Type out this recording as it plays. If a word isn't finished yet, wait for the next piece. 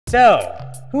So,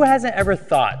 who hasn't ever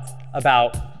thought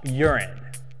about urine?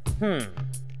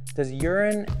 Does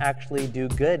urine actually do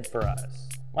good for us?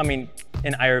 I mean,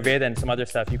 in Ayurveda and some other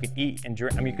stuff, you could eat and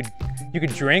drink. I mean, you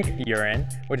could drink urine,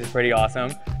 which is pretty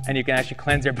awesome, and you can actually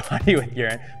cleanse your body with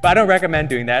urine. But I don't recommend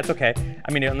doing that. It's okay.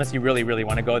 I mean, unless you really, really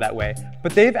want to go that way.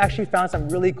 But they've actually found some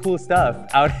really cool stuff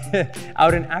out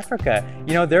out in Africa.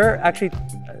 You know, they're actually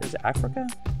is it Africa?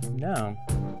 No.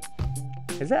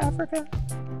 Is it Africa?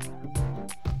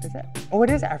 Is it? Oh,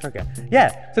 it is Africa.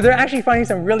 Yeah, so they're actually finding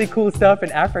some really cool stuff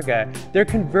in Africa. They're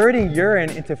converting urine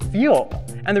into fuel.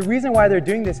 And the reason why they're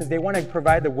doing this is they want to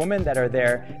provide the women that are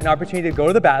there an opportunity to go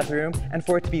to the bathroom and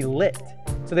for it to be lit.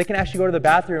 So they can actually go to the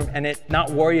bathroom and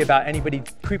not worry about anybody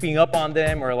creeping up on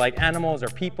them or like animals or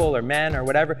people or men or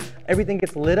whatever. Everything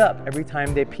gets lit up every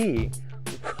time they pee.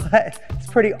 It's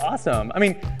pretty awesome. I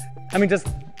mean, just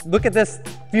look at this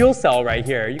fuel cell right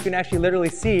here. You can actually literally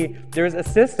see there's a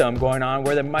system going on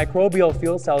where the microbial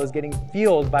fuel cell is getting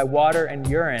fueled by water and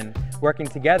urine working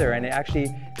together, and it actually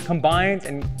combines,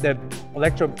 and the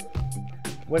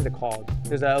what is it called?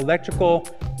 There's an electrical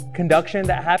conduction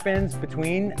that happens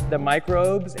between the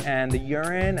microbes and the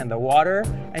urine and the water,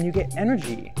 and you get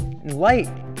energy and light.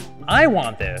 I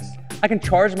want this. I can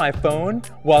charge my phone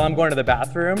while I'm going to the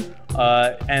bathroom,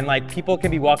 and like people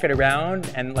can be walking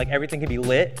around and like everything can be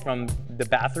lit from the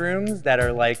bathrooms that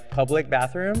are like public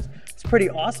bathrooms. It's pretty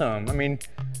awesome. I mean,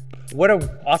 what an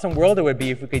awesome world it would be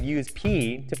if we could use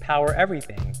pee to power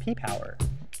everything. Pee power.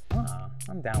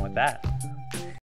 I'm down with that.